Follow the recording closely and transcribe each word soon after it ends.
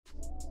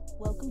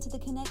Welcome to the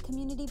Connect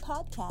Community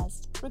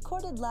Podcast,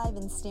 recorded live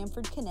in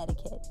Stamford,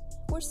 Connecticut.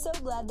 We're so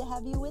glad to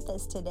have you with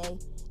us today.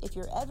 If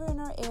you're ever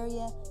in our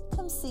area,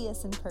 come see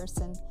us in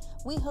person.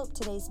 We hope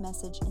today's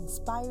message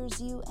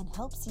inspires you and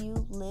helps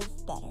you live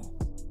better.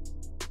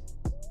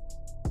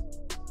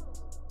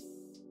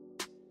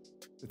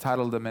 The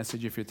title of the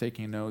message, if you're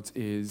taking notes,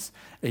 is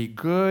A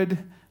Good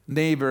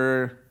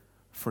Neighbor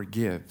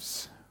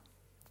Forgives.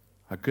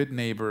 A good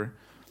neighbor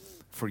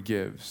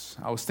forgives.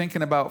 I was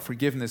thinking about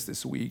forgiveness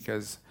this week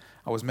as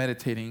I was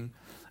meditating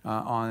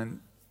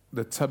on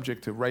the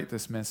subject to write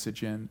this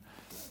message in.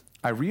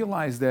 I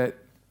realized that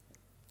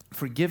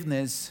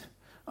forgiveness,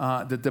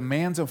 the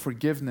demands of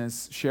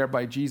forgiveness shared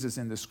by Jesus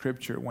in the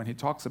scripture, when he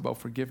talks about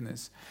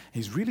forgiveness,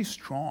 he's really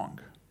strong.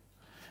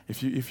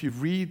 If you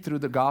read through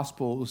the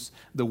Gospels,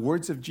 the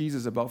words of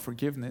Jesus about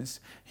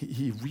forgiveness,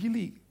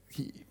 he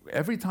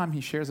every time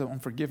he shares on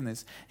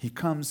forgiveness, he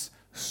comes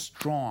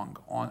strong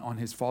on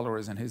his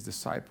followers and his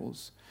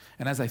disciples.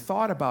 And as I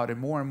thought about it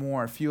more and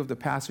more, a few of the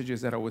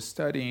passages that I was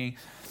studying,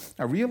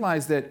 I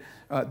realized that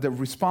the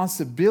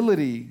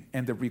responsibility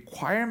and the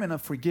requirement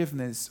of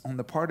forgiveness on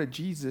the part of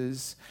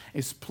Jesus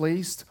is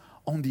placed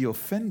on the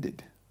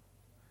offended.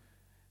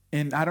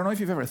 And I don't know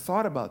if you've ever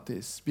thought about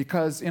this,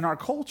 because in our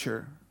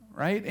culture,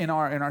 right, in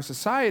our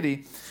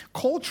society,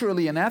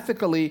 culturally and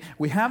ethically,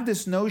 we have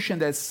this notion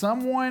that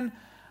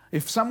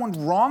if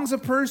someone wrongs a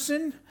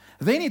person,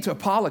 they need to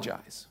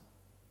apologize.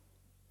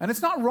 And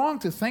it's not wrong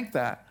to think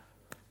that.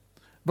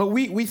 But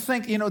we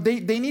think,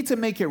 they need to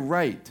make it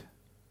right.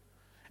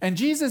 And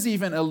Jesus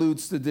even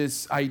alludes to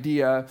this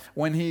idea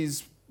when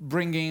he's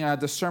bringing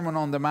the Sermon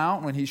on the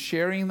Mount, when he's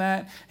sharing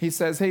that. He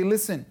says, hey,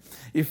 listen,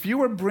 if you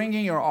were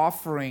bringing your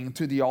offering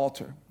to the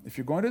altar, if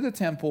you're going to the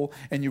temple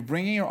and you're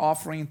bringing your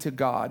offering to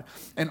God,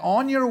 and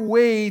on your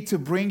way to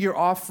bring your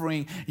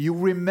offering, you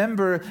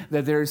remember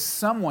that there's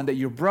someone, that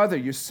your brother,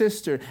 your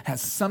sister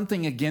has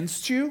something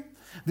against you,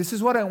 this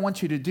is what I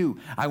want you to do.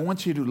 I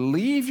want you to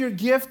leave your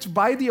gift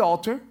by the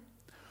altar,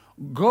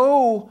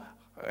 go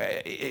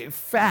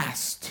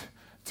fast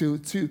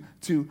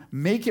to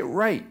make it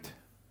right,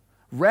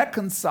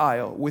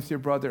 reconcile with your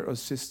brother or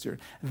sister,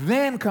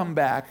 then come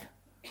back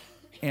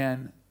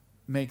and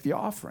make the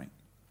offering.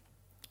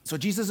 So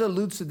Jesus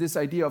alludes to this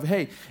idea of,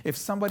 hey, if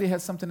somebody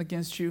has something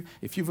against you,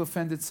 if you've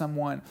offended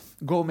someone,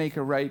 go make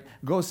it right,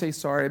 go say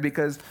sorry,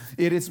 because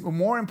it is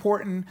more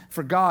important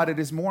for God, it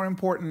is more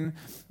important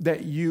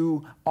that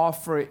you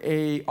offer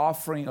an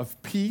offering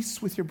of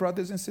peace with your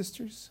brothers and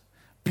sisters,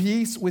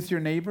 peace with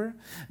your neighbor,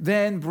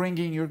 than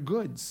bringing your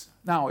goods.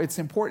 Now, it's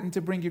important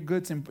to bring your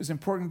goods, and it's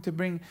important to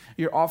bring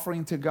your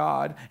offering to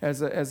God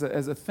as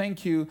a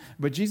thank you,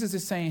 but Jesus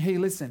is saying, hey,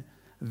 listen,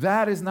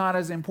 that is not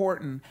as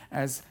important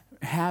as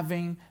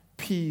having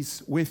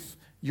peace with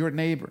your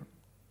neighbor.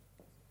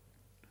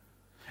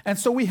 And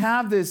so we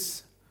have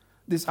this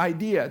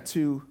idea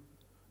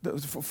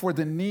for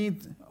the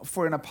need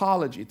for an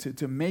apology,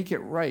 to make it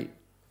right.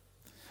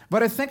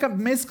 But I think a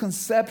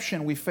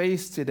misconception we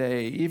face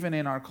today, even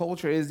in our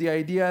culture, is the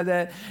idea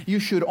that you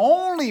should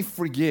only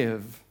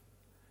forgive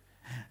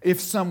if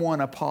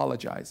someone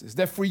apologizes.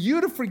 That for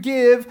you to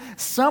forgive,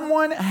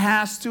 someone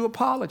has to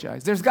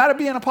apologize. There's got to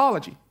be an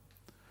apology.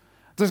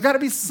 There's got to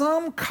be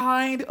some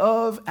kind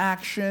of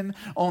action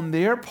on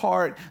their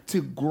part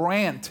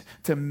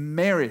to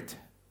merit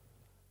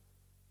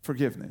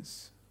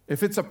forgiveness.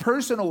 If it's a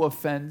personal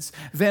offense,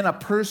 then a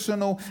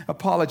personal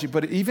apology.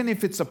 But even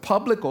if it's a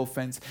public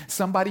offense,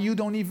 somebody you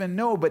don't even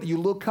know but you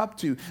look up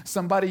to,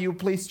 somebody you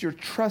placed your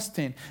trust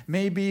in,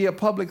 maybe a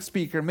public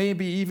speaker,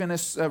 maybe even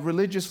a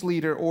religious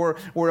leader or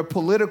a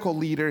political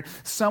leader,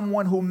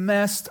 someone who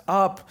messed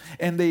up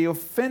and they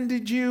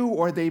offended you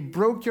or they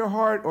broke your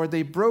heart or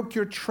they broke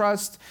your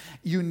trust,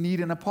 you need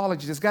an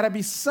apology. There's got to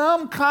be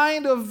some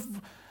kind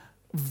of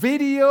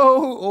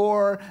video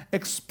or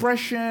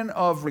expression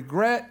of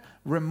regret,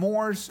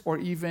 remorse, or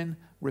even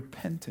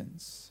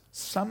repentance.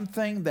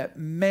 Something that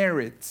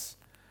merits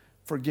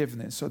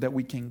forgiveness so that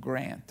we can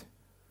grant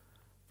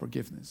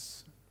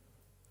forgiveness.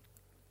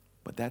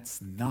 But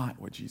that's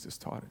not what Jesus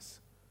taught us.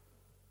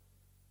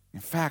 In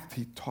fact,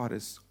 he taught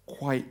us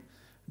quite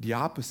the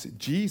opposite.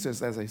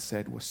 Jesus, as I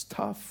said, was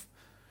tough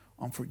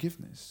on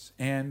forgiveness.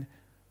 And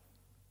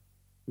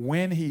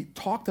when he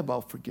talked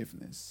about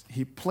forgiveness,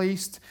 he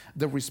placed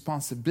the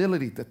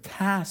responsibility, the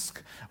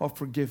task of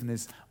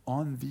forgiveness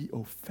on the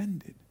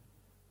offended.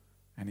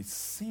 And it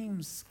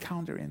seems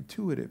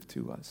counterintuitive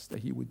to us that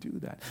he would do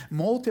that.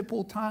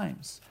 Multiple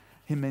times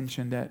he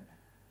mentioned that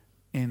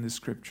in the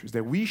scriptures,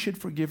 that we should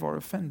forgive our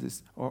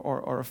offenders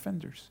or our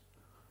offenders.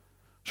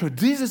 So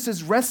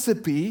Jesus'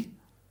 recipe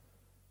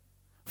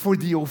for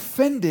the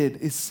offended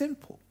is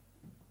simple.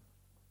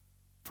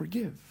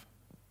 Forgive.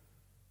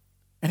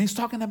 And he's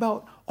talking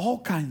about all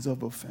kinds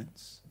of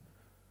offense.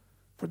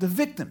 For the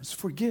victims,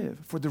 forgive.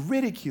 For the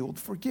ridiculed,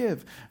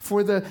 forgive.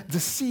 For the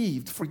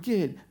deceived,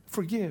 forgive.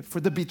 For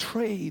the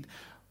betrayed,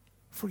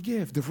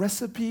 forgive. The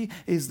recipe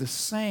is the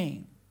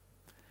same.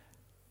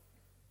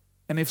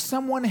 And if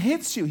someone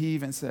hits you, he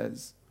even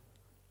says,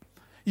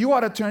 you ought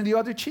to turn the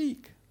other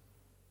cheek.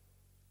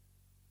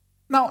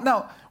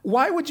 Now,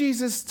 why would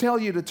Jesus tell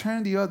you to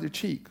turn the other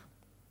cheek?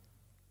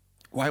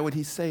 Why would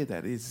he say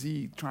that? Is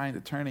he trying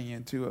to turn you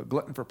into a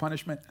glutton for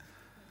punishment?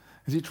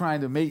 Is he trying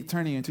to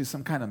turn you into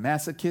some kind of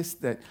masochist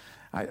that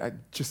I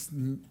just,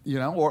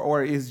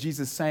 or is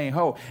Jesus saying,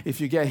 oh, if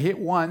you get hit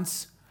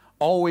once,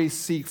 always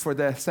seek for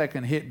that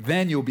second hit,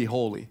 then you'll be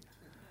holy.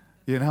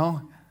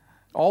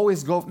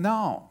 Always go.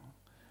 No.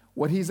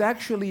 What he's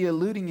actually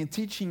alluding and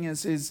teaching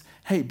us is,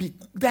 hey, be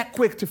that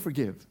quick to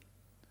forgive.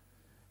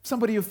 If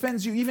somebody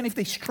offends you, even if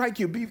they strike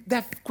you, be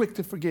that quick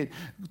to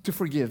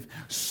forgive.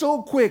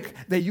 So quick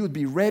that you would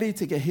be ready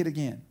to get hit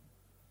again.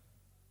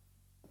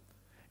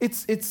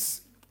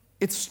 It's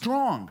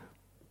strong.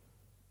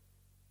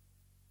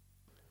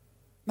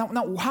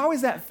 Now, how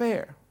is that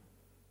fair?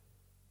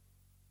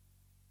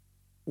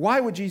 Why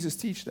would Jesus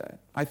teach that?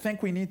 I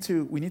think we need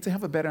to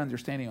have a better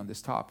understanding on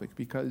this topic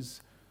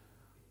because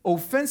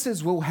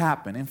offenses will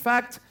happen. In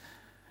fact,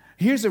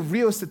 here's a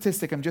real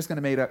statistic I'm just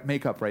going to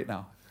make up right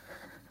now.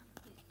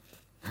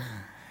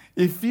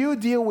 If you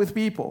deal with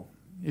people,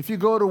 if you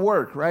go to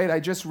work, right? I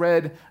just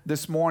read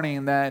this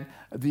morning that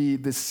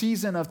the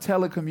season of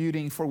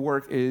telecommuting for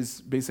work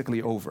is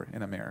basically over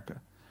in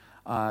America.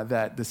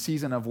 That the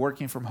season of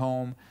working from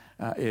home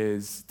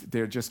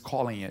they're just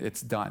calling it,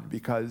 it's done.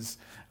 Because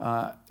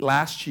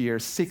last year,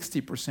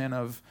 60%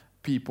 of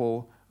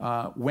people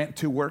went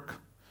to work.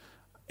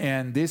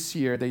 And this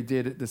year, they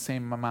did the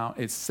same amount.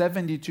 It's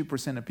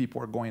 72% of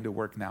people are going to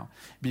work now.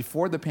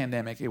 Before the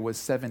pandemic, it was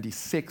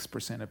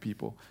 76% of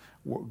people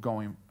were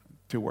going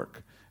to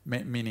work,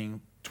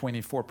 meaning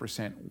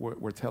 24%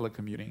 were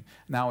telecommuting.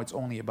 Now it's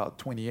only about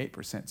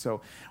 28%.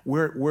 So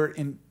we're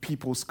in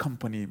people's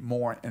company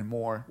more and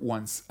more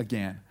once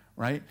again,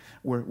 right?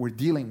 We're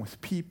dealing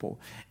with people.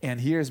 And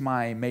here's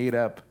my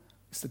made-up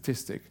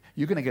statistic.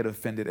 You're going to get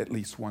offended at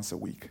least once a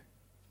week.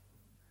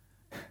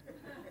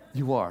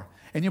 You are.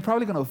 And you're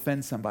probably going to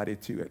offend somebody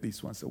too at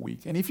least once a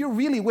week. And if you're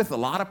really with a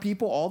lot of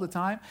people all the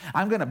time,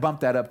 I'm going to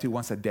bump that up to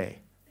once a day.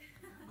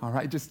 All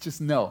right?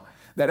 Just know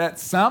that at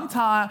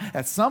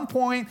some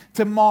point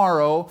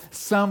tomorrow,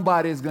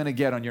 somebody is going to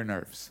get on your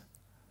nerves.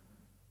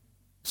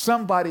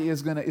 Somebody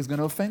is going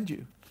to offend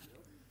you.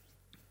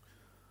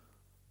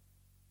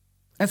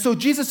 And so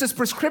Jesus'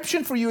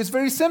 prescription for you is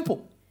very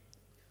simple.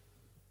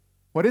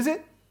 What is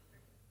it?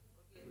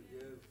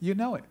 Forgive. You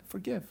know it.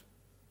 Forgive.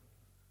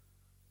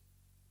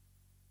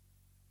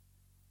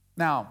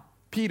 Now,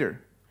 Peter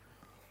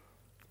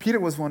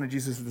was one of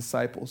Jesus'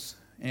 disciples,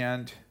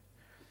 and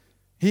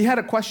he had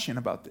a question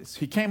about this.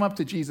 He came up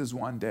to Jesus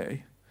one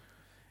day,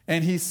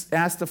 and he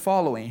asked the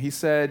following. He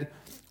said,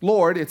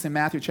 Lord, it's in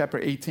Matthew chapter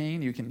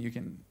 18. You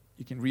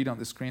can read on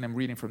the screen. I'm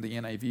reading from the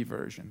NIV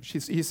version.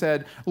 He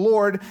said,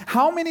 Lord,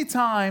 how many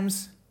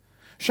times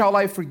shall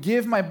I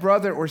forgive my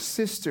brother or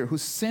sister who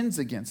sins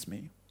against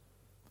me?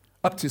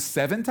 Up to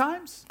 7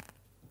 times?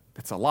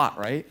 That's a lot,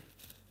 right?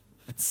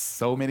 It's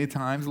so many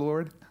times,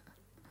 Lord.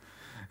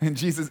 And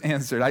Jesus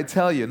answered, I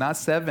tell you, not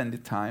 70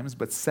 times,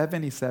 but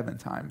 77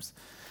 times.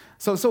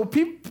 So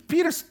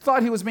Peter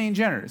thought he was being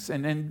generous.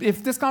 And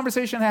if this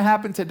conversation had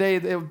happened today,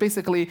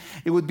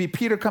 it would be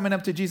Peter coming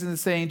up to Jesus and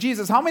saying,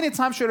 Jesus, how many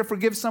times should I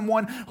forgive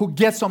someone who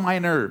gets on my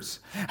nerves?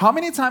 How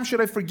many times should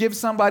I forgive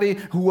somebody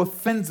who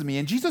offends me?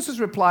 And Jesus'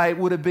 reply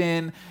would have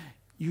been,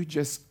 you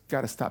just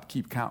got to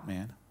keep count,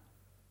 man.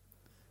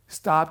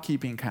 Stop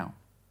keeping count.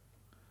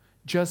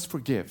 Just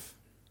forgive.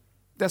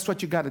 That's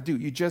what you got to do.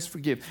 You just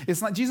forgive. It's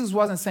not, Jesus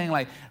wasn't saying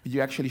like, you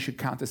actually should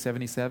count to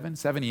 77,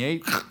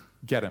 78,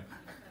 get him.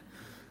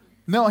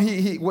 No,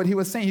 what he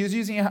was saying, he was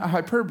using a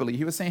hyperbole.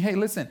 He was saying, hey,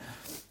 listen,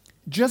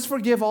 just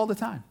forgive all the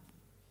time.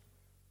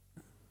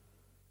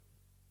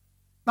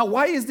 Now,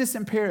 why is this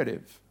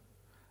imperative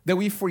that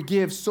we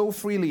forgive so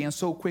freely and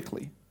so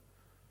quickly?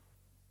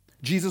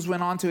 Jesus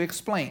went on to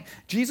explain.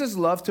 Jesus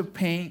loved to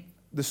paint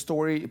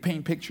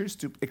pictures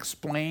to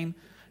explain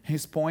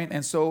his point.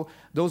 And so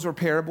those were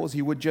parables.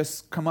 He would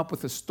just come up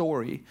with a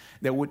story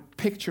that would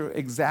picture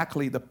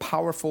exactly the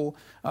powerful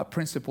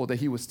principle that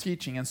he was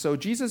teaching. And so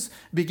Jesus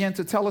began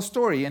to tell a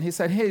story. And he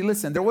said, hey,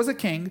 listen, there was a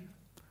king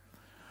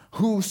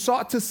who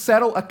sought to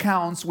settle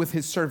accounts with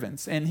his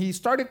servants. And he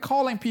started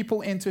calling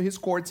people into his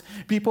courts,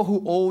 people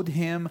who owed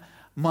him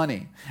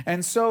money.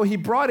 And so he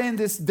brought in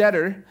this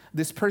debtor,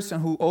 this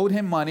person who owed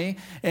him money,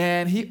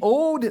 and he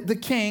owed the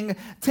king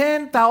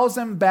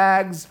 10,000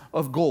 bags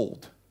of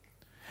gold.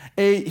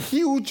 A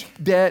huge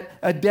debt,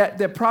 a debt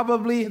that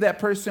probably that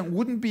person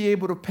wouldn't be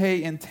able to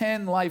pay in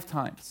 10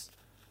 lifetimes.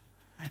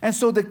 And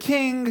so the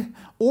king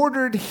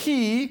ordered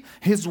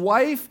his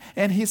wife,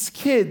 and his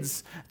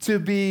kids to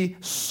be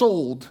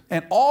sold,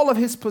 and all of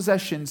his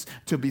possessions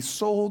to be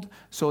sold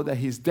so that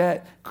his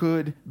debt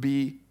could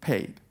be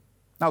paid.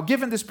 Now,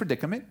 given this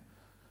predicament,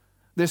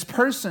 this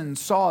person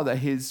saw that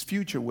his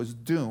future was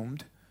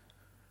doomed,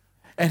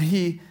 and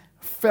he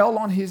fell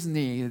on his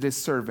knee, this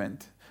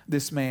servant,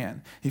 this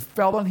man. He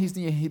fell on his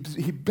knee and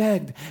he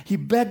begged. He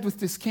begged with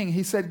this king.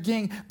 He said,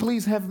 King,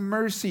 please have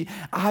mercy.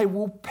 I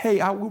will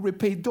pay. I will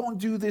repay. Don't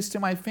do this to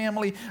my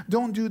family.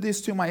 Don't do this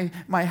to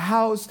my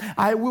house.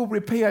 I will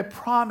repay, I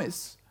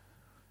promise.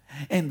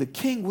 And the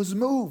king was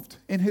moved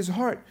in his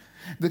heart.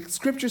 The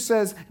scripture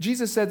says,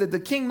 Jesus said that the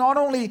king not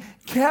only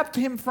kept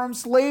him from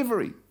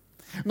slavery,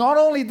 not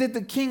only did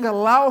the king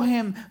allow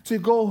him to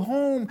go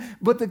home,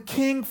 but the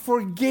king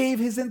forgave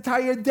his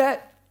entire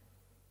debt.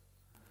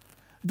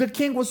 The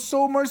king was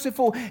so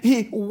merciful,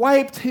 he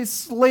wiped his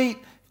slate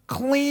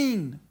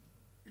clean.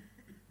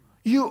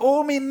 You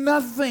owe me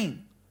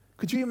nothing.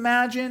 Could you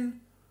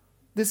imagine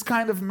this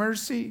kind of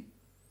mercy?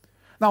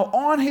 Now,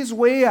 on his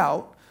way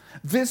out,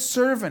 this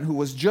servant who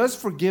was just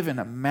forgiven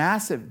a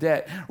massive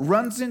debt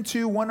runs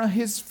into one of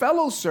his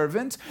fellow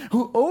servants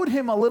who owed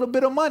him a little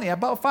bit of money,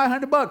 about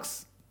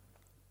 $500.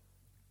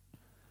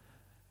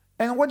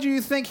 And what do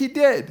you think he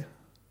did?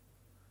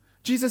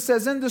 Jesus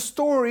says in the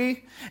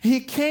story, he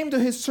came to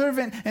his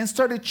servant and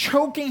started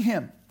choking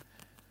him.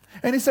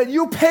 And he said,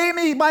 "You pay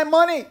me my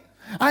money.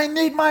 I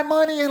need my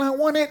money and I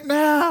want it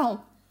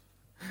now.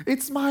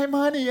 It's my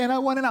money and I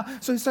want it now."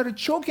 So he started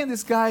choking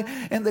this guy,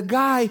 and the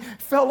guy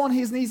fell on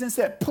his knees and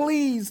said,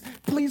 "Please,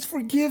 please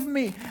forgive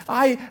me.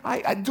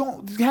 I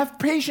don't have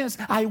patience.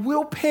 I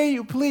will pay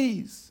you,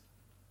 please."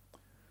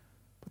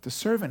 But the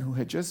servant who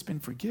had just been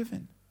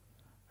forgiven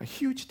a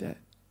huge debt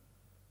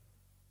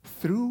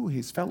threw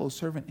his fellow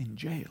servant in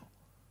jail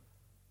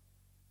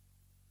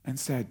and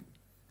said,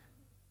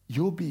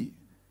 "You'll be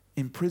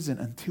in prison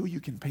until you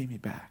can pay me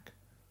back."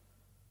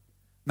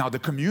 Now, the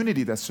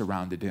community that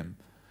surrounded him,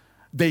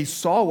 they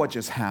saw what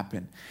just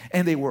happened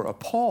and they were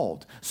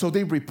appalled. So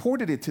they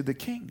reported it to the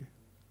king.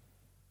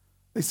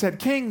 They said,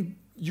 "King,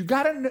 you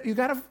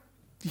gotta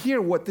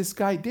hear what this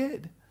guy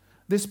did.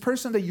 This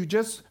person that you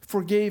just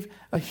forgave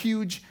a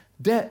huge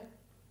debt."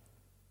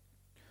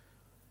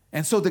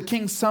 And so the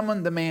king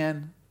summoned the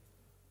man.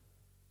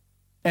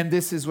 And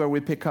this is where we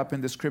pick up in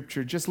the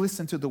scripture. Just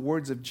listen to the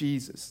words of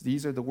Jesus.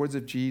 These are the words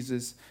of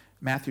Jesus,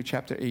 Matthew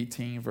chapter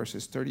 18,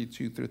 verses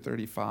 32 through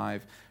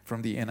 35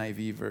 from the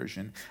NIV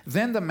version.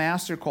 "Then the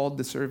master called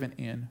the servant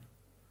in,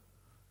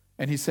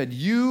 and he said,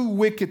 'You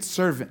wicked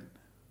servant,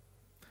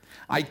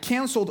 I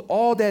canceled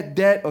all that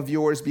debt of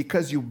yours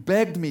because you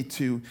begged me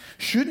to.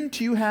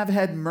 Shouldn't you have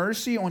had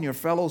mercy on your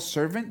fellow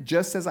servant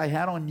just as I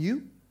had on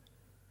you?'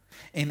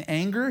 In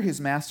anger,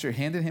 his master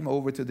handed him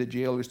over to the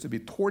jailers to be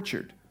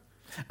tortured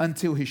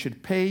until he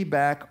should pay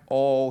back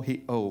all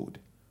he owed."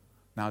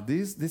 Now,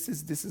 this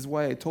is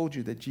why I told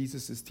you that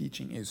Jesus'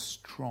 teaching is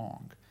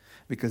strong.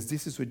 Because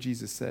this is what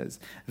Jesus says.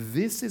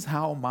 "This is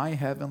how my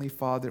heavenly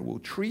Father will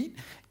treat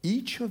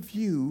each of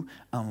you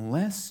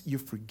unless you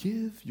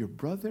forgive your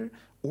brother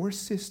or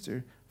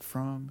sister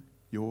from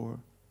your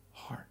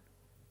heart."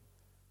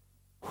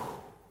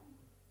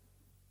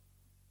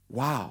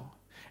 Wow.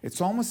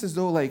 It's almost as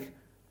though like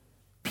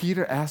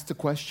Peter asked a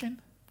question,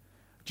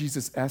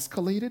 Jesus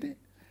escalated it,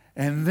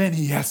 and then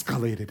he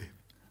escalated it.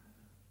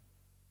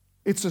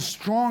 It's a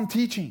strong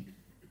teaching.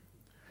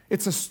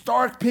 It's a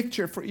stark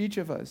picture for each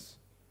of us.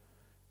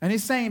 And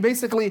he's saying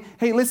basically,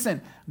 hey,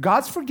 listen,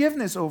 God's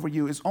forgiveness over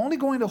you is only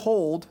going to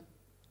hold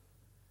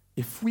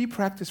if we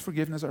practice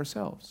forgiveness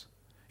ourselves.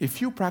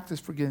 If you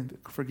practice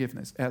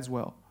forgiveness as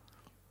well.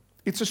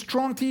 It's a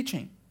strong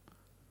teaching.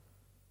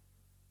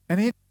 And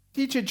he didn't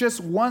teach it just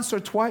once or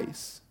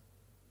twice.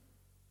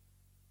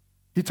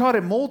 He taught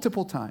it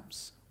multiple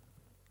times.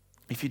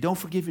 If you don't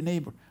forgive your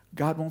neighbor,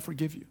 God won't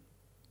forgive you.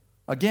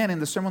 Again, in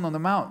the Sermon on the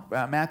Mount,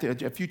 Matthew,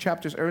 a few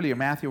chapters earlier,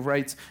 Matthew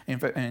writes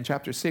in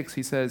chapter 6,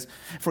 he says,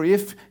 "For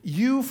if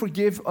you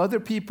forgive other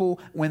people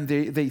when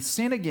they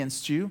sin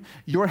against you,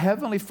 your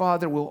heavenly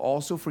Father will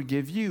also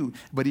forgive you.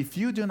 But if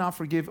you do not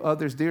forgive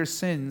others their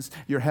sins,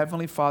 your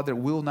heavenly Father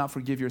will not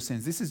forgive your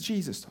sins." This is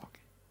Jesus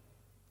talking.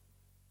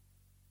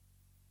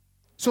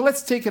 So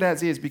let's take it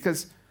as is,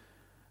 because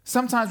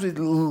sometimes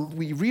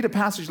we read a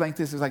passage like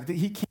this, it's like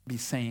he can't be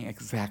saying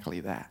exactly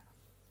that.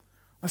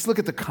 Let's look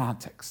at the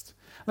context.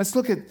 Let's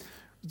look at,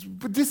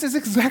 but this is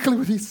exactly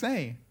what he's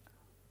saying.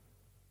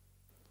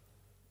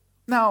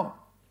 Now,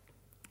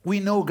 we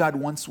know God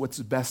wants what's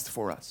best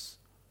for us.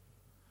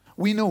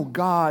 We know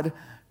God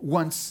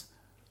wants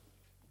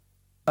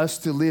us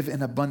to live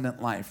an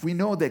abundant life. We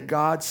know that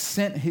God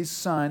sent his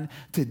Son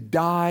to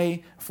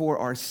die for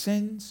our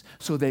sins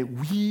so that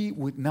we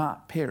would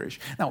not perish.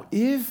 Now,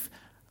 if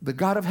the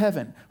God of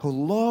heaven, who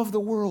loved the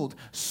world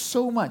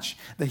so much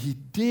that he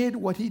did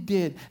what he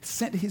did,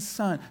 sent his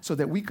Son so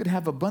that we could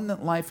have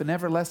abundant life and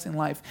everlasting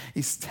life,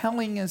 is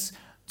telling us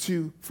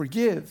to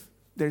forgive,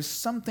 there's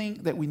something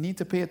that we need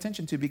to pay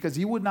attention to, because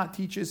he would not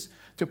teach us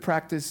to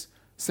practice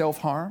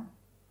self-harm.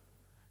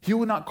 He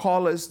would not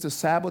call us to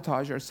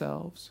sabotage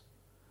ourselves.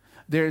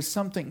 There is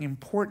something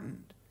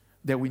important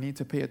that we need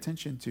to pay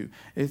attention to.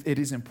 It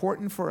is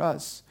important for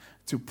us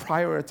to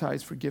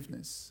prioritize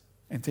forgiveness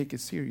and take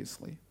it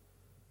seriously.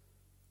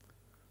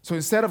 So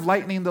instead of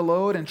lightening the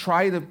load and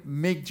try to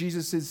make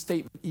Jesus'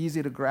 statement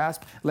easy to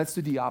grasp, let's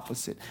do the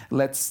opposite.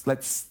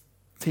 Let's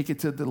take it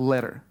to the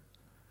letter.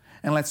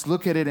 And let's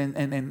look at it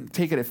and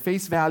take it at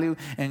face value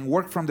and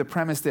work from the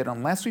premise that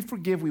unless we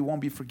forgive, we won't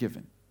be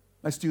forgiven.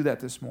 Let's do that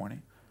this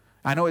morning.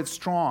 I know it's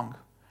strong.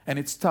 And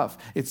it's tough.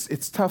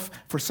 It's tough.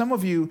 For some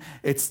of you,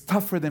 it's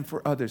tougher than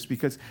for others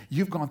because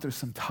you've gone through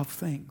some tough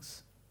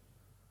things.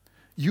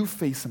 You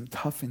face some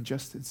tough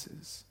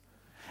injustices.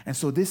 And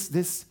so this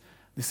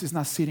is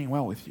not sitting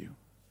well with you.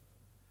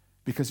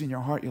 Because in your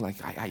heart, you're like,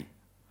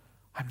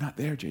 I'm not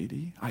there,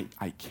 JD.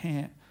 I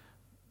can't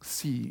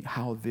see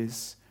how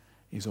this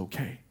is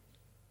okay.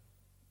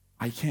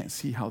 I can't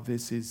see how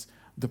this is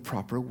the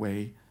proper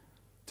way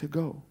to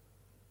go.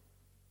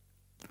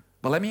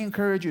 But let me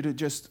encourage you to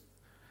just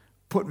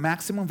put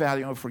maximum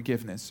value on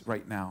forgiveness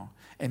right now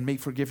and make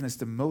forgiveness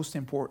the most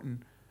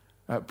important,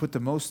 put the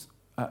most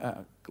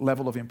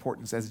level of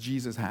importance as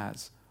Jesus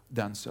has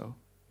done so.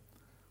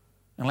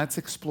 And let's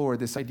explore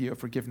this idea of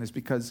forgiveness,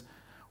 because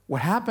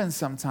what happens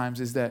sometimes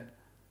is that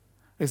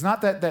it's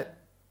not that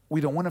we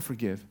don't want to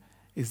forgive,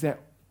 is that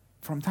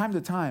from time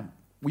to time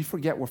we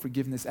forget what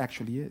forgiveness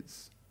actually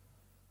is.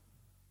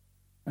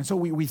 And so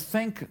we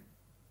think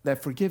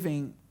that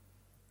forgiving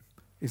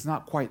is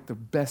not quite the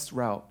best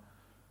route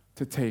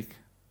to take,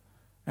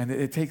 and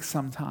it takes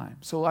some time.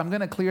 So I'm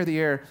going to clear the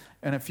air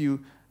in a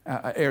few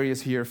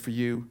areas here for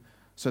you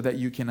so that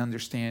you can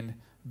understand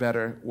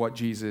better what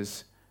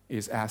Jesus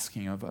is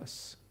asking of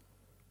us.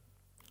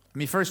 Let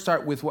me first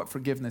start with what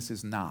forgiveness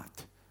is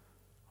not.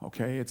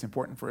 Okay? It's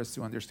important for us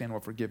to understand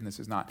what forgiveness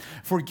is not.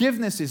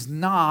 Forgiveness is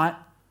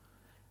not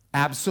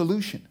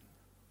absolution.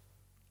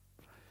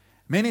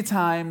 Many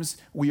times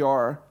we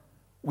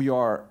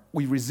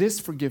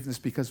resist forgiveness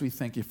because we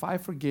think, if I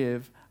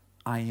forgive,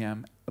 I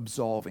am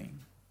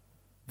absolving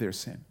their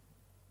sin.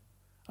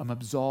 I'm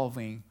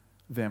absolving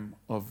them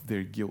of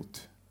their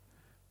guilt.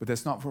 But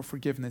that's not what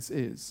forgiveness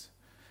is.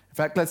 In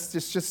fact, let's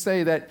just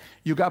say that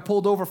you got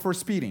pulled over for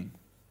speeding.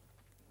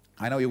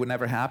 I know it would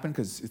never happen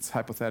because it's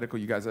hypothetical.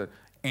 You guys are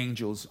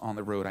angels on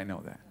the road. I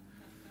know that.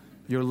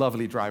 You're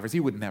lovely drivers.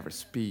 You would never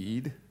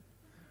speed.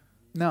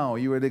 No,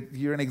 you're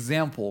an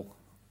example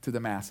to the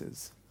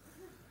masses.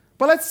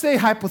 But let's say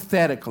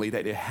hypothetically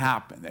that it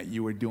happened, that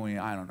you were doing,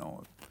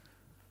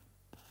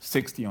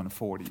 60 on a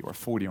 40 or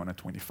 40 on a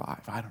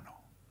 25. I don't know.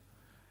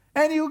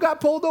 And you got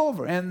pulled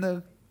over, and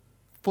the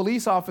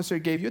police officer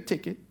gave you a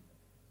ticket.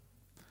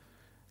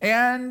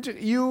 And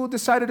you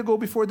decided to go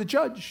before the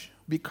judge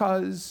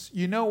because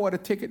you know what a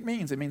ticket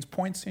means. It means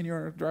points in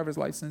your driver's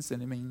license,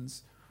 and it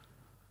means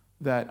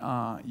that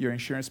your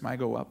insurance might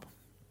go up.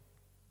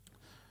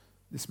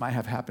 This might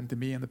have happened to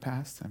me in the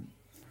past.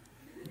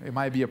 It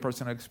might be a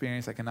personal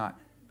experience I cannot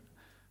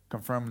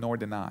confirm nor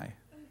deny.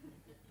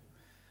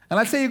 And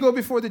let's say you go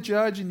before the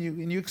judge and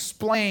you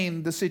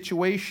explain the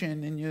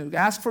situation and you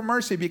ask for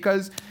mercy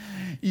because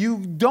you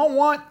don't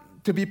want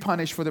to be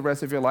punished for the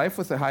rest of your life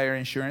with a higher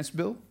insurance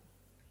bill.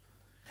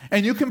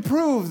 And you can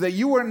prove that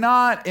you are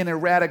not an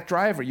erratic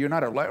driver. You're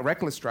not a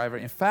reckless driver.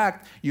 In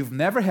fact, you've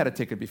never had a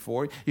ticket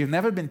before. You've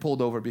never been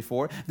pulled over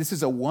before. This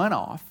is a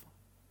one-off.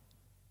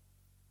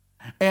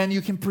 And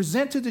you can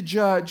present to the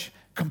judge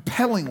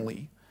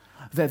compellingly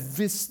that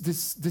this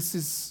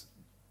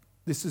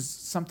is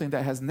something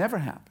that has never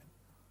happened.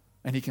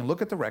 And he can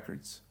look at the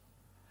records.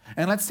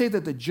 And let's say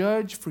that the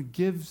judge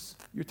forgives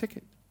your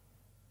ticket.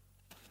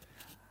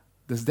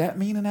 Does that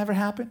mean it never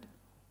happened?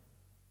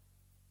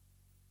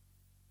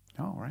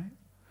 No, right?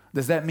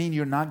 Does that mean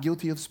you're not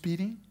guilty of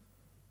speeding?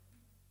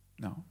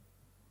 No.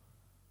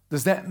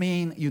 Does that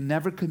mean you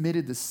never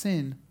committed the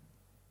sin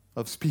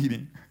of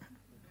speeding?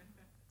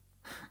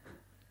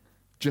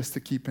 Just to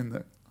keep in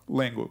the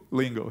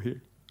lingo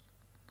here.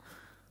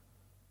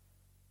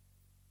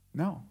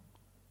 No.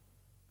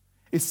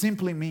 It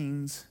simply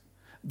means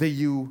that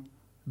you've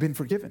been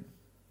forgiven.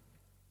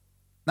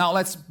 Now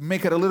let's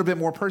make it a little bit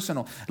more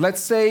personal. Let's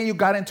say you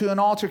got into an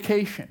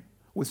altercation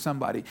with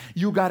somebody.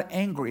 You got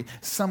angry.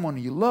 Someone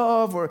you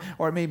love,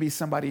 or maybe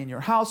somebody in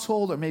your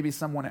household, or maybe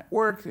someone at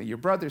work, your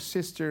brother,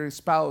 sister,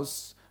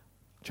 spouse,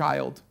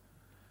 child.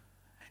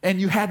 And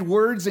you had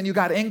words and you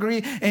got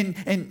angry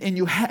and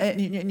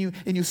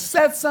you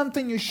said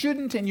something you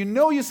shouldn't, and you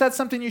know you said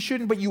something you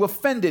shouldn't, but you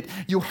offended,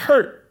 you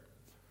hurt.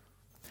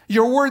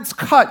 Your words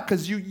cut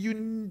because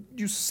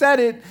you said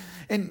it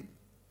and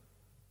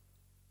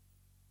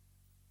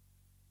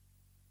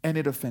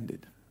it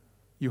offended.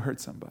 You hurt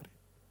somebody.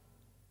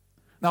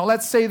 Now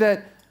let's say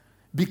that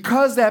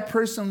because that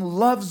person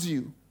loves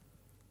you,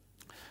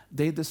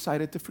 they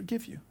decided to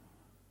forgive you.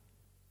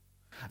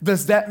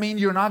 Does that mean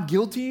you're not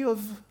guilty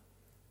of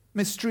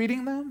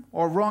mistreating them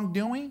or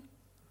wrongdoing?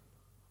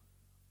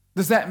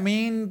 Does that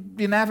mean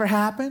it never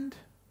happened?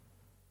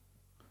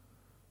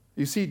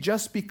 You see,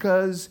 just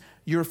because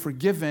you're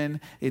forgiven,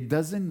 it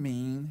doesn't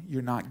mean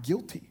you're not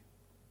guilty.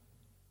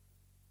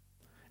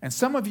 And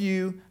some of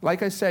you,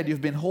 like I said, you've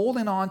been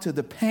holding on to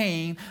the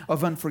pain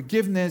of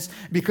unforgiveness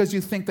because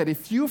you think that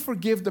if you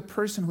forgive the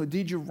person who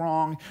did you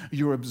wrong,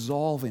 you're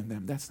absolving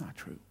them. That's not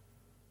true.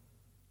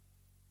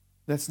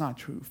 That's not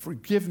true.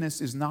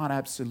 Forgiveness is not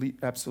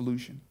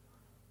absolution.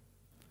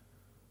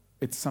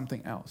 It's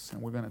something else,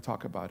 and we're going to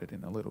talk about it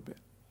in a little bit.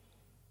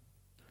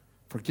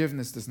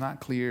 Forgiveness does not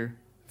clear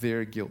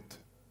their guilt.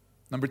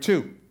 Number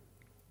 2,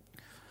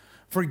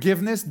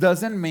 forgiveness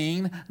doesn't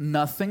mean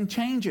nothing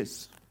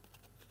changes.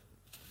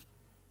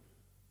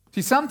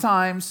 See,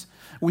 sometimes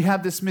we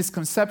have this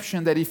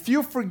misconception that if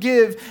you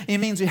forgive, it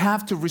means you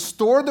have to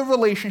restore the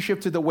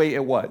relationship to the way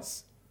it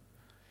was.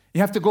 You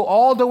have to go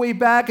all the way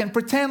back and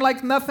pretend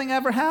like nothing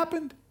ever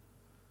happened.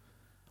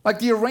 Like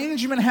the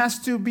arrangement has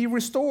to be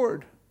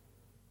restored.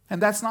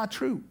 And that's not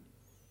true.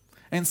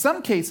 In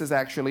some cases,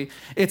 actually,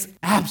 it's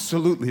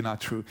absolutely not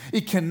true.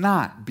 It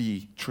cannot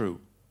be true.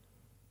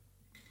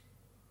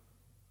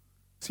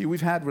 See,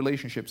 we've had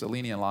relationships,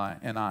 Alini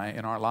and I,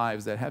 in our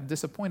lives that have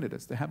disappointed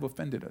us, that have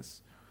offended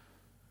us,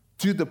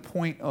 to the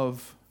point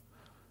of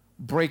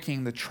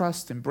breaking the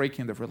trust and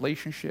breaking the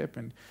relationship,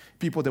 and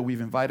people that we've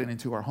invited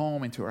into our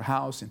home, into our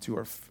house,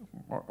 into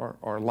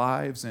our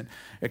lives, and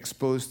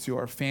exposed to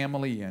our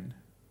family,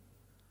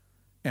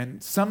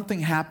 and something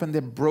happened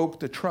that broke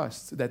the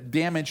trust, that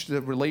damaged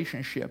the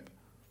relationship.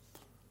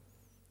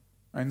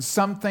 And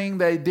something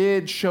they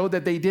did showed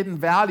that they didn't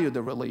value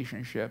the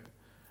relationship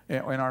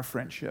in our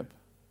friendship.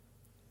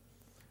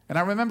 And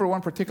I remember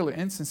one particular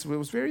instance where it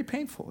was very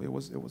painful. It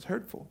was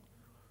hurtful.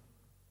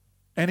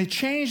 And it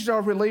changed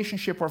our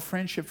relationship, our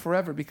friendship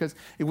forever, because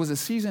it was a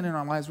season in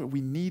our lives where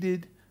we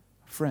needed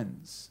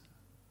friends.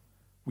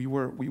 We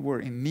were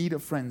in need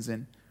of friends,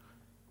 and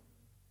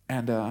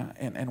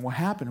what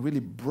happened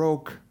really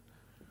broke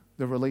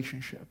the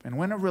relationship. And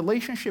when a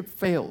relationship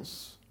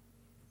fails,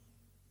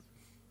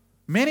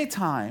 many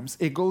times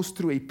it goes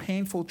through a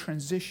painful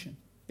transition.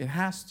 It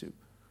has to.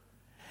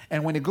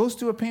 And when it goes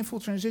through a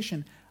painful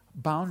transition,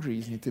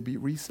 boundaries need to be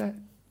reset.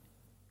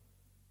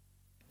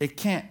 It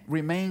can't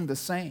remain the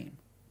same.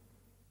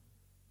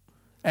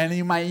 And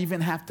you might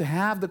even have to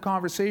have the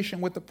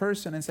conversation with the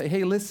person and say,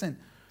 hey, listen,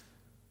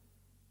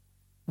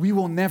 we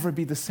will never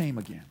be the same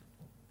again.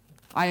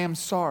 I am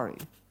sorry.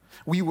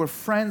 We were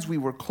friends, we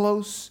were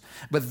close,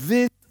 but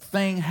this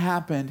thing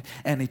happened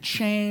and it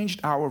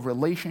changed our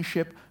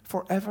relationship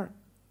forever.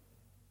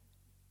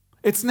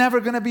 It's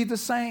never going to be the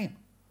same.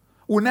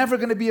 We're never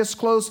going to be as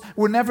close.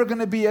 We're never going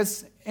to be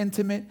as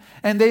intimate.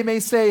 And they may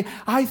say,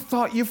 I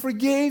thought you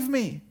forgave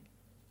me.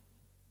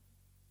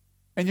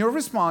 And your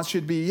response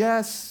should be,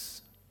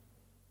 yes,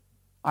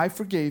 I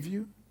forgave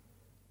you.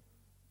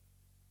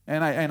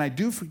 And I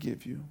do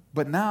forgive you.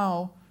 But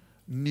now,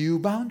 new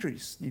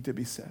boundaries need to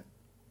be set.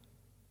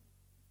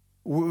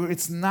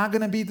 It's not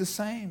going to be the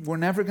same. We're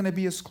never going to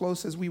be as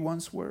close as we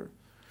once were.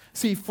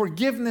 See,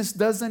 forgiveness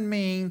doesn't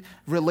mean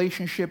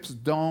relationships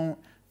don't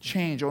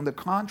change. On the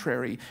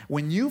contrary,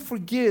 when you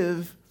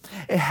forgive,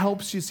 it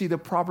helps you see the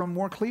problem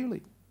more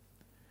clearly.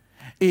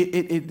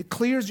 It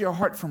clears your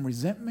heart from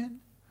resentment.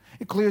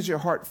 It clears your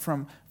heart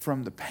from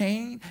the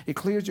pain. It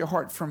clears your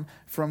heart from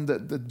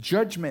the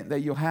judgment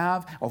that you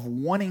have of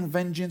wanting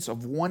vengeance,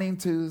 of wanting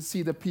to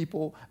see the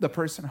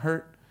person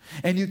hurt.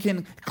 And you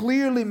can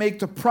clearly make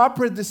the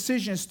proper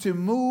decisions to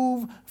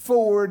move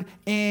forward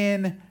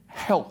in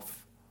health.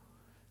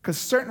 Because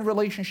certain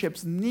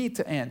relationships need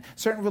to end.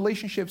 Certain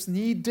relationships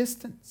need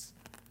distance.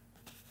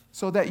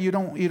 So that you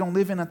don't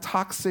live in a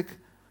toxic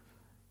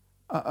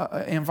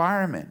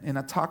environment, in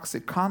a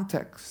toxic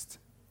context.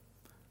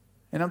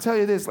 And I'll tell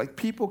you this, like,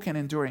 people can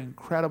endure an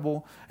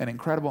incredible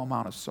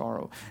amount of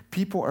sorrow.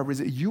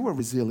 You are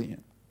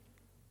resilient.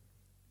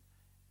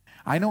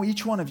 I know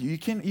each one of you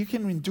can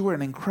endure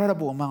an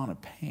incredible amount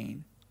of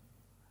pain.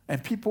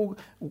 And people,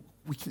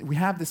 we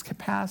have this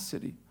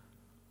capacity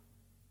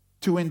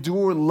to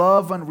endure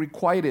love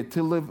unrequited,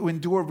 to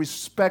endure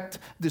respect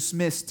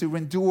dismissed, to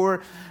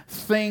endure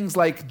things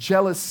like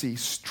jealousy,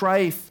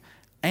 strife,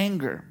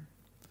 anger.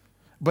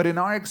 But in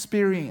our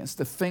experience,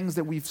 the things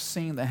that we've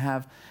seen that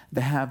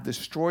have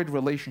destroyed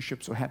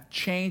relationships or have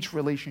changed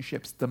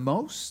relationships the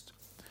most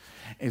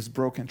is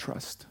broken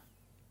trust.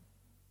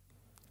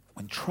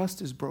 When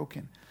trust is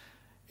broken,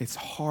 it's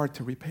hard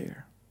to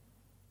repair,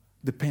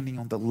 depending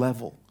on the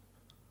level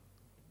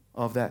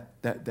of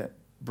that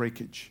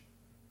breakage.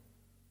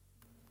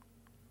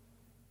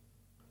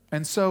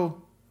 And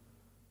so,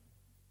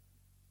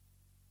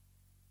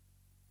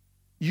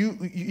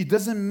 it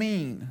doesn't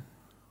mean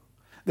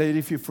that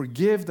if you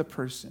forgive the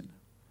person,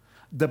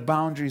 the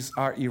boundaries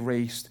are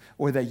erased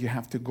or that you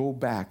have to go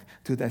back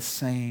to that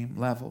same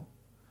level.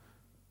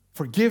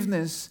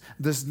 Forgiveness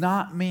does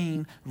not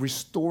mean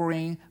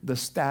restoring the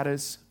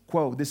status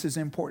quo. This is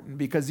important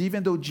because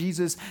even though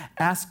Jesus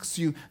asks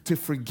you to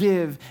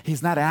forgive,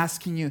 he's not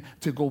asking you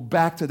to go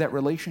back to that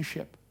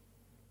relationship.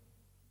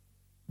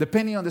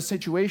 Depending on the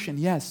situation,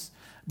 yes.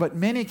 But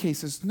many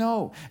cases,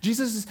 no.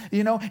 Jesus is,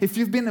 if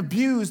you've been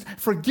abused,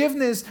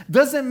 forgiveness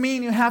doesn't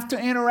mean you have to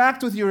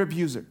interact with your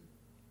abuser.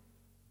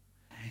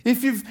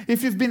 If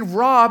you've been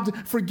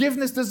robbed,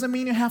 forgiveness doesn't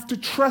mean you have to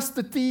trust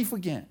the thief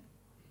again.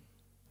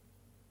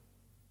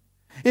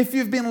 If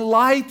you've been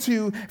lied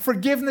to,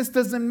 forgiveness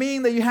doesn't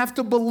mean that you have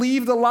to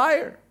believe the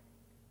liar.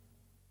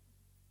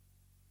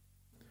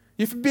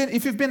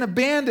 If you've been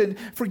abandoned,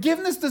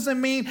 forgiveness doesn't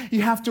mean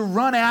you have to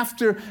run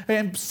after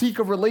and seek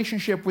a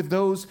relationship with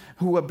those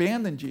who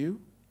abandoned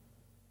you.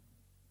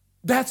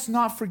 That's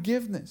not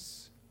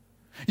forgiveness.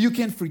 You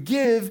can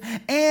forgive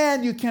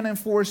and you can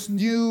enforce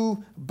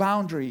new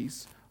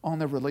boundaries on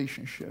the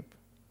relationship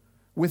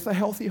with a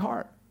healthy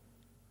heart.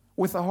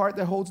 with a heart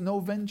that holds no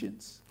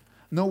vengeance,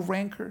 no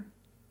rancor,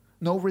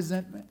 no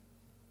resentment.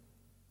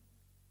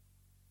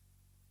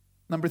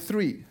 Number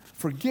 3,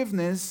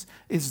 forgiveness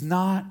is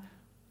not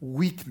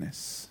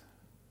weakness.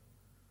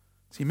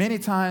 See, many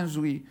times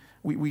we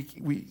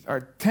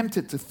are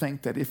tempted to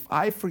think that if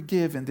I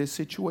forgive in this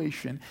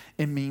situation,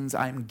 it means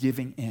I'm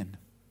giving in.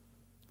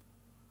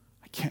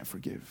 I can't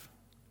forgive.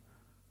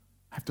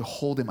 I have to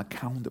hold him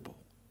accountable.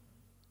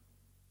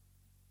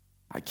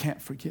 I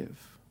can't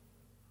forgive.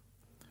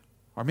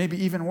 Or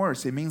maybe even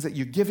worse, it means that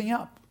you're giving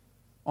up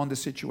on the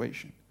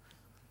situation.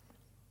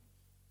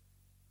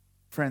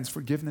 Friends,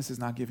 forgiveness is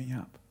not giving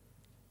up.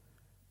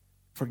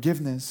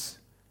 Forgiveness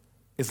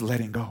is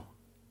letting go.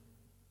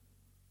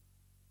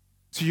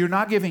 So you're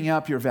not giving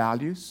up your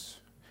values.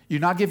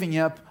 You're not giving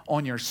up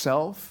on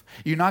yourself.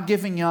 You're not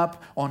giving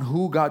up on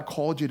who God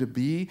called you to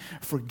be.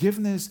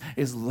 Forgiveness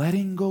is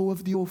letting go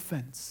of the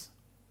offense.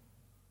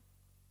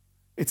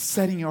 It's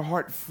setting your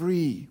heart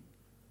free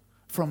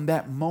from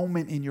that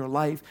moment in your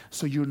life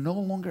so you're no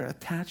longer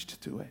attached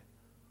to it.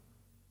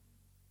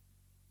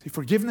 See,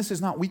 forgiveness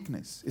is not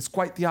weakness. It's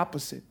quite the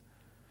opposite.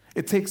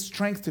 It takes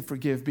strength to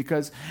forgive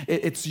because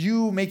it's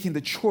you making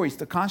the choice,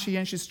 the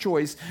conscientious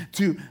choice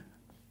to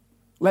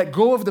let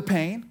go of the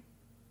pain,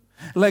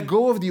 let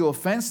go of the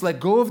offense, let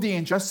go of the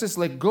injustice,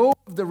 let go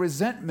of the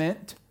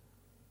resentment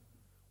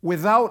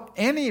without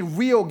any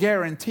real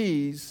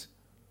guarantees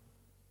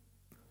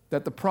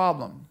that the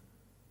problem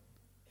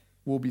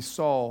will be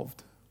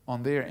solved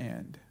on their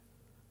end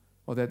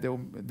or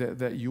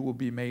that you will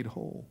be made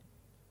whole.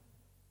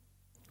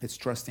 It's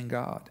trusting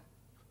God.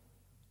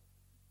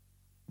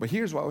 But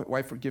here's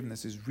why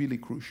forgiveness is really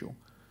crucial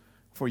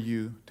for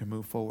you to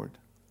move forward.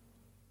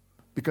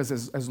 Because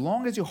as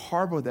long as you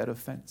harbor that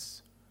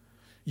offense,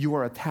 you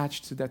are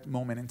attached to that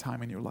moment in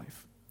time in your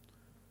life.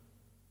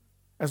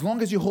 As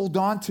long as you hold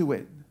on to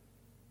it,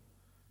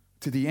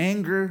 to the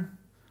anger,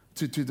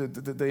 to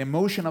the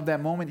emotion of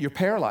that moment, you're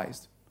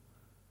paralyzed.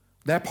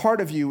 That part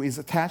of you is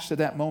attached to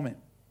that moment.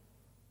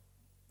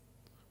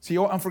 See,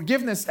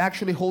 unforgiveness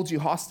actually holds you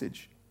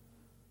hostage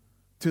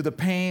to the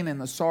pain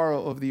and the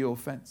sorrow of the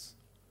offense.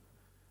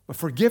 But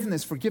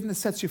forgiveness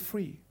sets you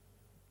free.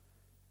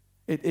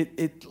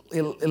 It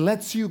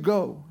lets you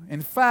go.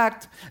 In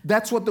fact,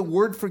 that's what the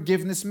word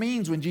forgiveness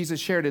means when Jesus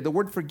shared it. The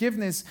word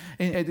forgiveness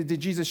that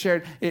Jesus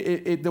shared,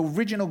 the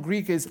original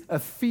Greek is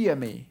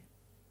aphiemi,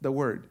 the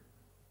word.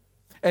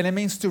 And it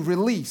means to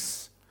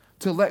release,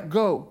 to let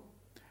go.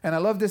 And I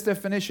love this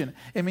definition.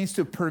 It means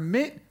to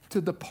permit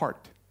to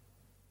depart.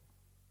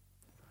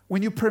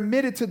 When you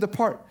permit it to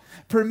depart,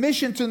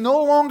 permission to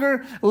no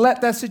longer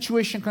let that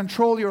situation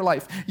control your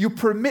life. You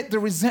permit the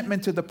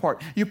resentment to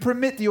depart. You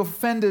permit the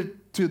offender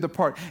to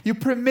depart. You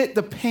permit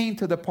the pain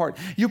to depart.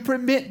 You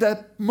permit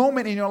that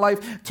moment in your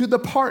life to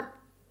depart.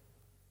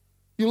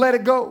 You let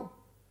it go.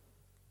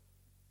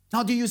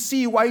 Now, do you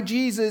see why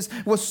Jesus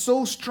was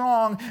so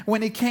strong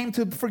when it came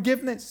to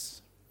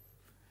forgiveness?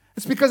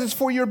 It's because it's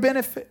for your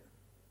benefit.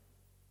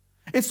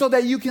 It's so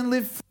that you can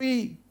live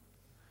free.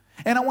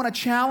 And I want to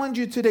challenge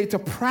you today to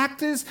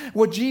practice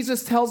what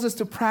Jesus tells us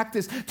to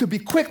practice, to be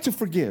quick to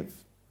forgive,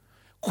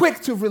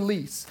 quick to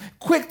release,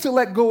 quick to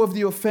let go of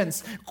the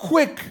offense,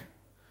 quick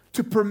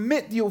to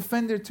permit the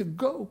offender to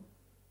go,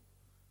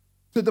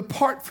 to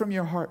depart from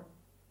your heart.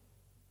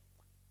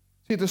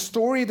 See, the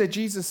story that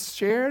Jesus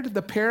shared,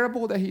 the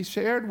parable that he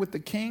shared with the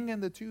king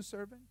and the two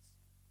servants,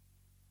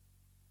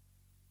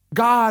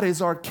 God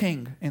is our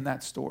king in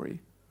that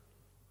story.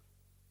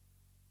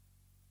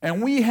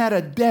 And we had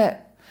a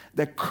debt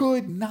that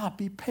could not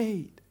be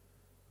paid.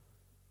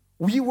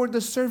 We were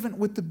the servant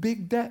with the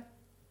big debt.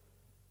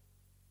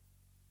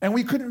 And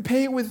we couldn't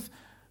pay with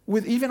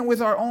even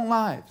with our own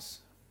lives.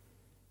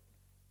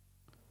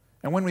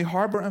 And when we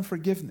harbor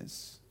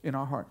unforgiveness in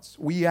our hearts,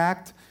 we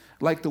act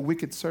like the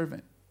wicked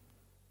servant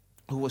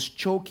who was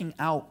choking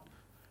out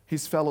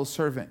his fellow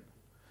servant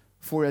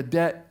for a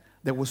debt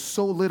that was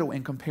so little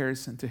in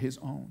comparison to his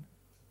own.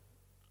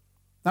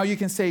 Now you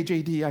can say,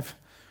 JD,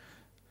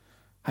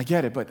 I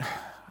get it, but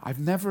I've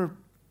never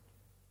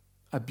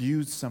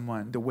abused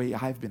someone the way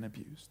I've been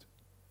abused.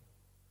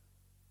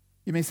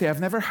 You may say, I've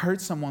never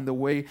hurt someone the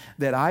way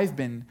that I've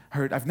been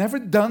hurt. I've never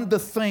done the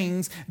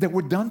things that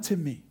were done to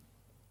me.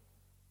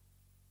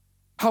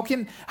 How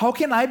can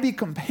I be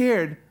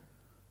compared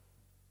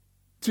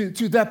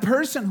to that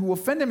person who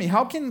offended me?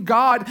 How can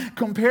God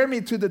compare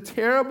me to the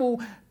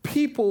terrible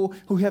people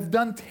who have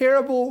done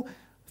terrible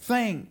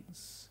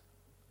things?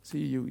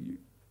 See,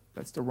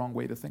 that's the wrong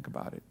way to think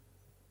about it.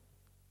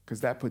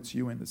 Because that puts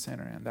you in the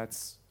center, and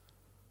that's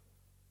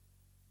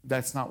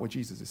not what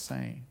Jesus is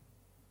saying.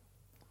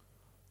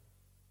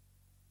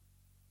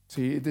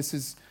 See, this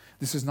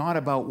is not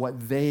about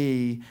what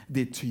they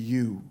did to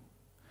you.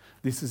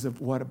 This is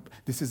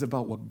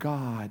about what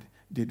God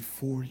did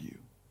for you.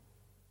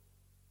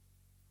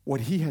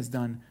 What he has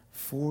done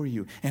for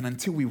you. And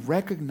until we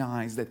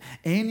recognize that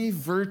any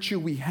virtue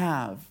we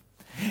have,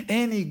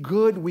 any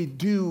good we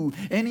do,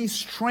 any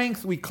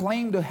strength we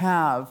claim to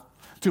have,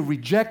 To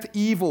reject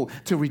evil,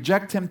 to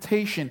reject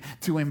temptation,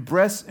 to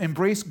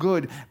embrace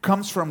good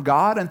comes from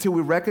God until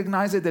we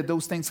recognize it, that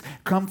those things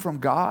come from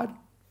God.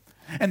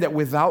 And that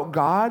without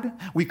God,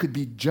 we could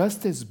be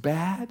just as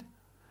bad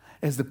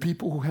as the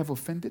people who have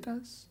offended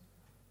us.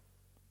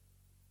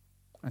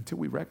 Until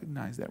we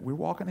recognize that, we're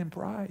walking in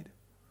pride.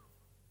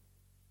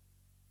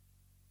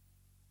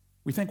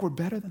 We think we're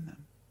better than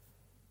them.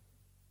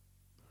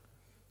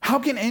 How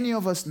can any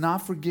of us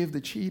not forgive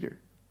the cheater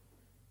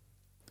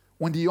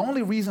when the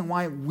only reason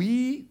why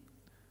we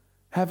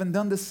haven't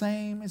done the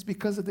same is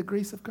because of the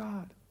grace of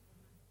God,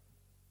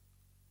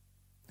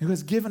 who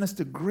has given us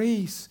the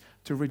grace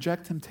to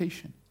reject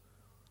temptation,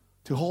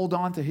 to hold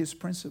on to his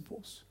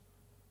principles?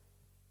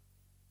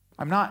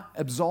 I'm not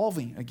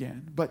absolving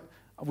again, but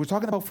we're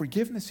talking about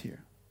forgiveness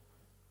here.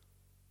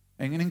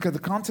 And in the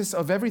context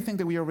of everything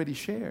that we already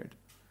shared.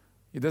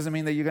 It doesn't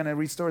mean that you're going to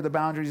restore the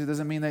boundaries. It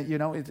doesn't mean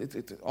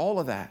that, all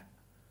of that.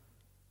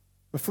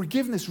 But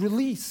forgiveness,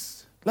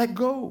 release, let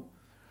go.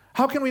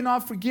 How can we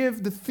not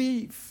forgive the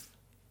thief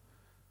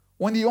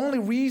when the only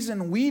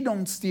reason we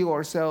don't steal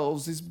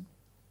ourselves is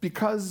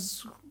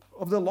because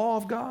of the law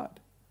of God?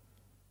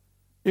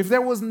 If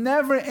there was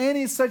never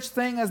any such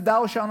thing as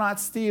thou shalt not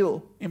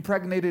steal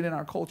impregnated in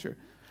our culture,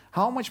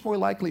 how much more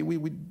likely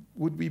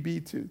would we be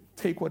to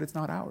take what is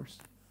not ours?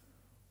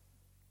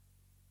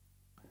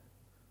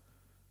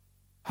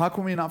 How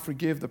can we not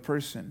forgive the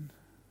person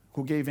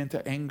who gave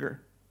into anger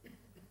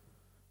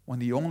when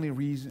the only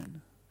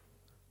reason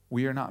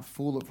we are not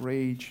full of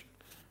rage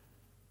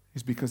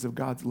is because of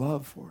God's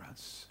love for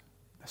us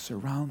that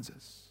surrounds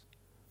us?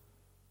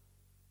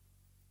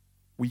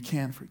 We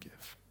can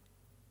forgive.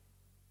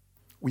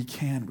 We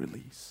can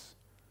release.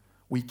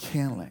 We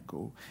can let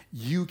go.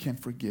 You can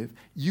forgive.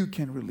 You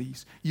can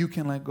release. You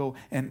can let go.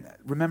 And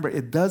remember,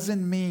 it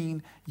doesn't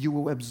mean you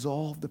will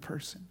absolve the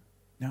person.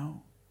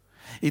 No.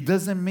 It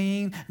doesn't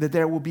mean that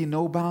there will be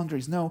no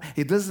boundaries. No.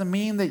 It doesn't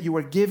mean that you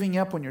are giving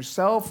up on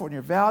yourself or on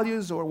your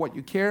values or what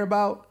you care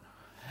about.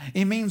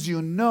 It means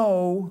you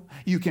know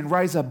you can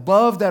rise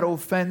above that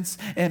offense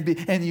and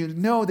you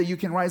know that you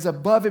can rise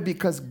above it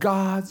because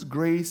God's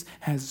grace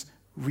has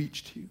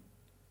reached you.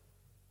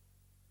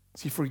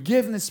 See,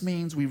 forgiveness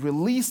means we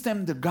release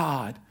them to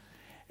God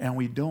and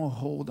we don't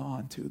hold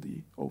on to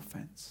the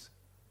offense.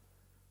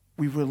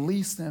 We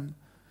release them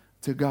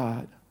to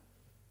God.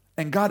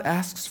 And God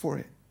asks for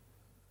it.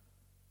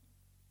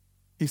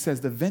 He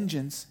says, the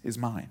vengeance is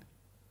mine.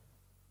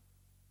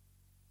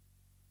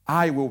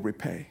 I will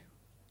repay.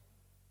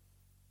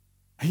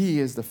 He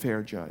is the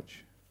fair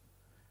judge.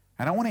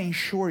 And I want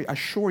to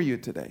assure you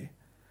today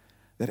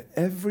that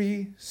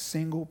every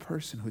single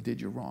person who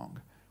did you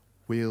wrong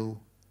will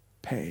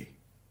pay.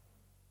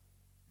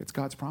 It's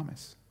God's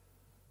promise.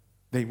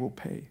 They will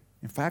pay.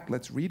 In fact,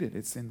 let's read it.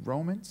 It's in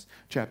Romans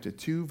chapter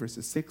 2,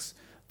 verses 6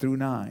 through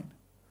 9.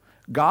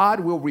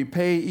 God will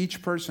repay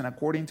each person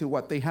according to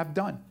what they have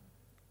done.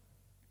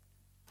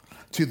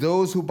 To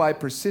those who by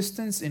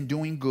persistence in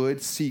doing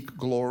good seek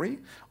glory,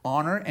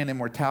 honor, and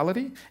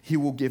immortality, he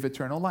will give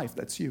eternal life.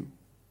 That's you.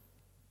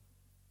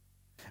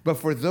 But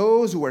for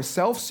those who are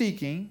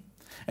self-seeking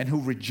and who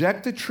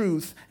reject the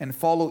truth and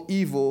follow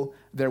evil,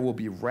 there will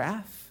be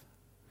wrath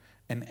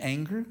and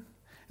anger.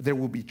 There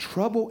will be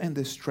trouble and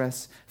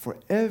distress for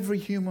every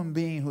human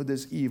being who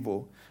does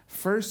evil,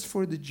 first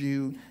for the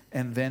Jew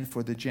and then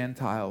for the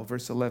Gentile.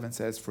 Verse 11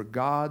 says, for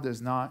God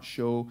does not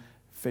show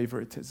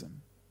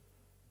favoritism.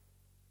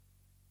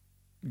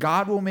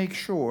 God will make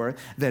sure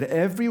that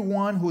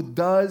everyone who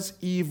does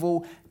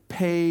evil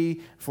pay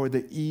for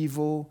the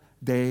evil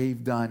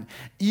they've done.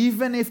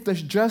 Even if the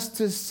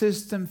justice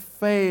system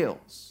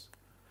fails,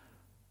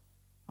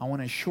 I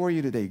want to assure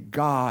you today,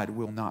 God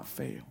will not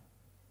fail.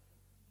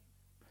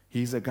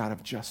 He's a God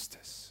of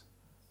justice.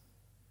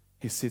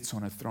 He sits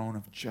on a throne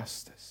of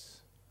justice.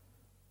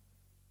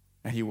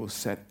 And he will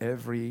set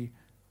every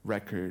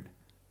record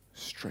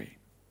straight.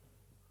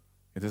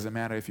 It doesn't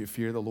matter if you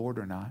fear the Lord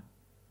or not.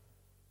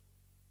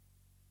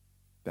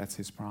 That's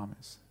his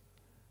promise.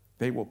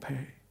 They will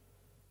pay.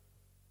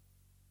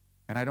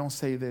 And I don't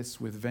say this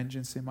with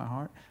vengeance in my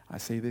heart. I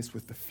say this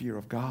with the fear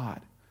of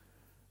God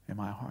in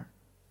my heart.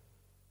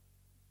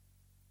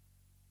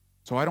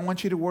 So I don't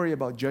want you to worry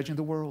about judging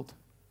the world.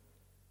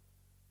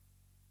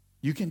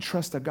 You can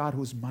trust a God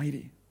who's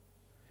mighty.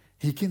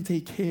 He can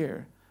take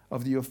care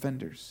of the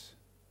offenders.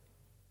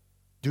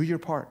 Do your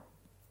part.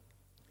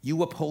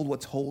 You uphold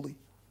what's holy.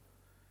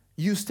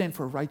 You stand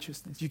for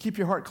righteousness. You keep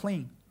your heart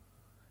clean.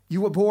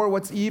 You abhor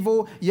what's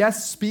evil.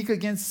 Yes, speak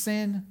against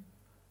sin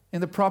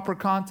in the proper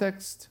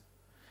context.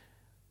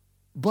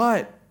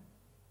 But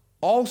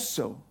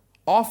also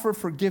offer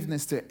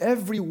forgiveness to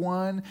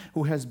everyone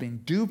who has been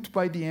duped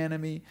by the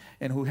enemy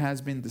and who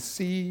has been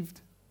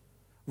deceived.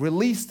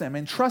 Release them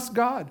and trust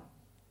God.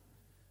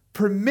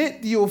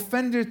 Permit the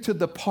offender to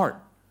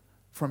depart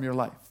from your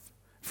life,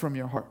 from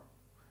your heart.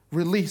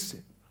 Release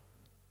it.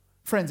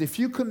 Friends, if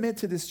you commit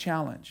to this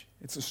challenge,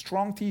 it's a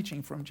strong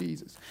teaching from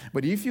Jesus.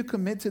 But if you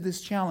commit to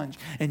this challenge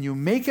and you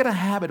make it a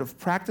habit of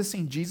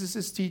practicing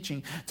Jesus'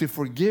 teaching to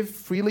forgive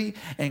freely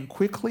and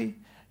quickly,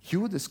 you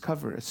will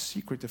discover a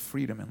secret of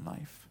freedom in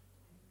life.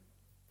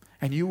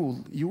 And you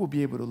will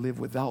be able to live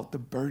without the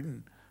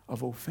burden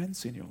of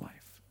offense in your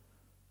life.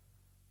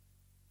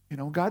 You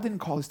know, God didn't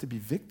call us to be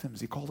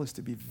victims. He called us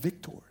to be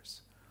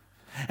victors.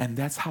 And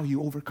that's how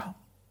you overcome.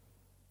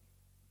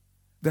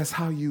 That's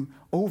how you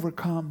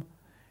overcome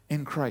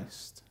in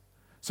Christ.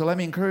 So let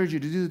me encourage you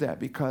to do that,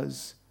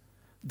 because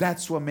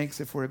that's what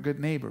makes it for a good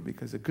neighbor,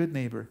 because a good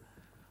neighbor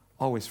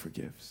always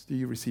forgives. Do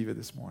you receive it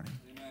this morning?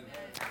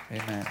 Amen.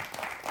 Amen.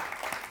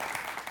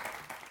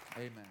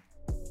 Amen.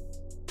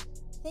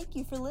 Thank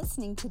you for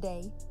listening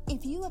today.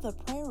 If you have a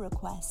prayer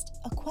request,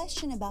 a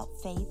question about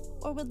faith,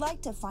 or would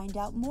like to find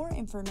out more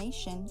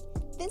information,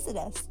 visit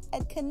us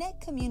at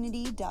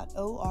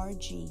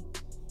connectcommunity.org.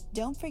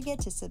 Don't forget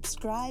to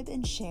subscribe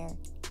and share.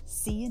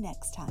 See you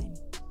next time.